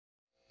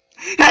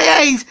Hey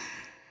guys!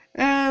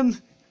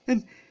 And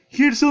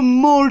here's some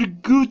more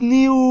good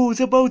news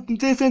about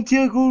the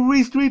Santiago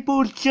Race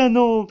Report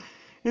channel,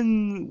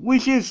 and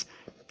which is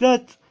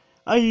that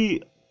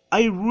I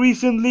I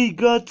recently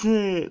got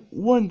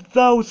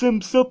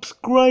 1,000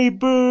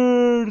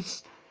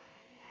 subscribers,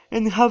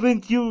 and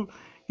haven't you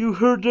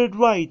heard it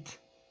right?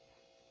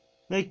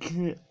 Like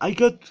I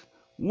got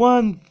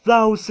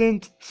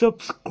 1,000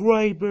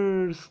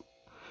 subscribers,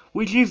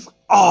 which is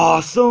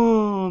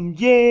awesome!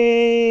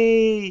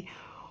 Yay!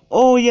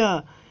 Oh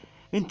yeah,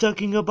 and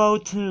talking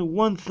about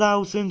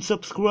 1,000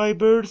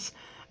 subscribers,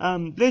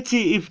 let's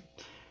see if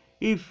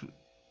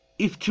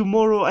if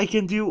tomorrow I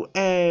can do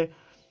a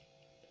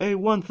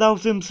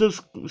 1,000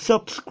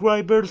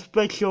 subscriber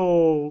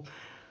special,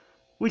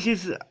 which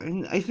is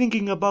I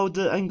thinking about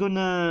I'm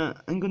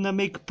gonna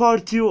make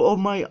part two of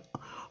my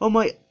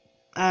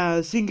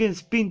Sing and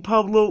Spin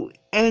Pablo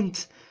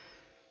and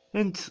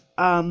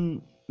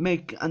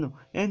make I know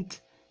and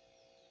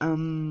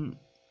um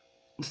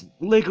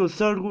Lego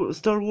Star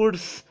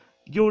Wars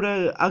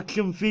Yoda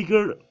action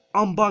figure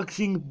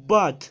unboxing,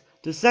 but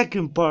the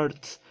second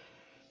part.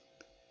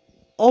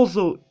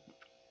 Also,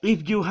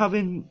 if you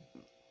haven't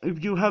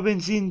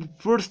seen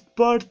first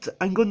part,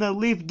 I'm gonna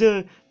leave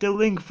the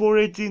link for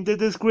it in the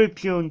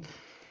description.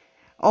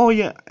 Oh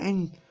yeah,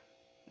 and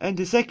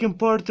the second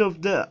part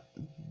of the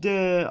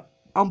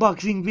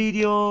unboxing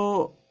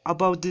video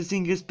about the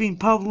single spin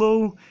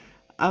Pablo.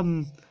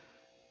 um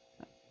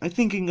I'm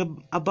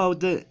thinking about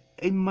the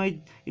it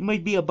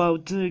might be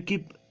about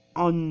keep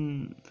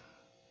on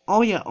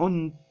oh yeah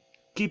on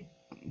keep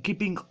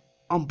keeping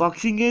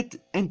unboxing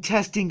it and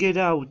testing it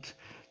out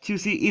to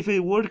see if it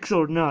works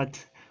or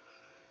not.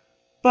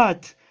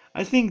 But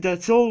I think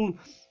that's all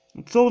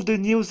the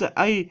news that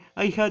I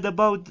had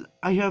about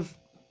I have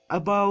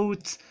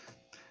about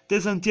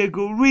the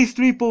Santiago Race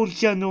Report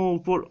channel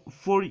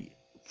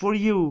for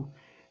you.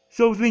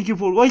 So thank you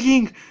for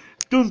watching.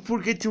 Don't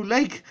forget to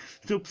like,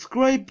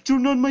 subscribe,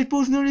 turn on my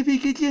post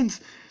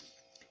notifications,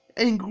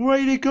 and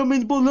write a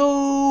comment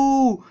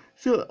below.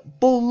 So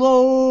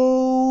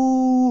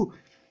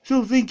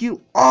thank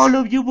you all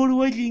of you for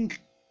watching,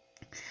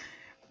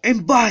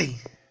 and bye.